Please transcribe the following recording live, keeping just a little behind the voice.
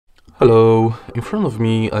Hello, in front of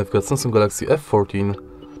me I've got Samsung Galaxy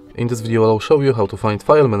F14. In this video I'll show you how to find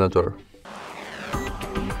File Manager.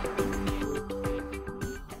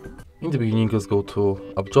 In the beginning, let's go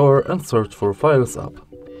to App Drawer and search for Files app.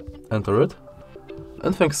 Enter it,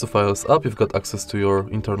 and thanks to Files app you've got access to your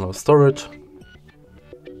internal storage.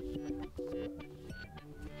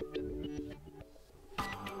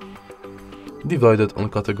 Divided on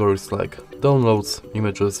categories like downloads,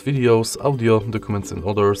 images, videos, audio, documents and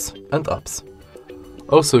others, and apps.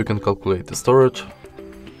 Also you can calculate the storage.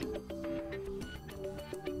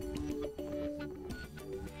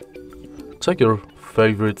 Check your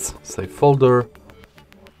favorites, save folder,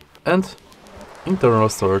 and internal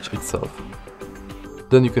storage itself.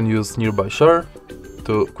 Then you can use nearby share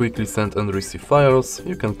to quickly send and receive files.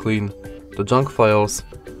 You can clean the junk files,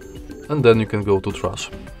 and then you can go to trash.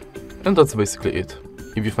 And that's basically it.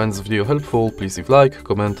 If you find this video helpful, please leave a like,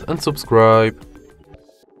 comment and subscribe.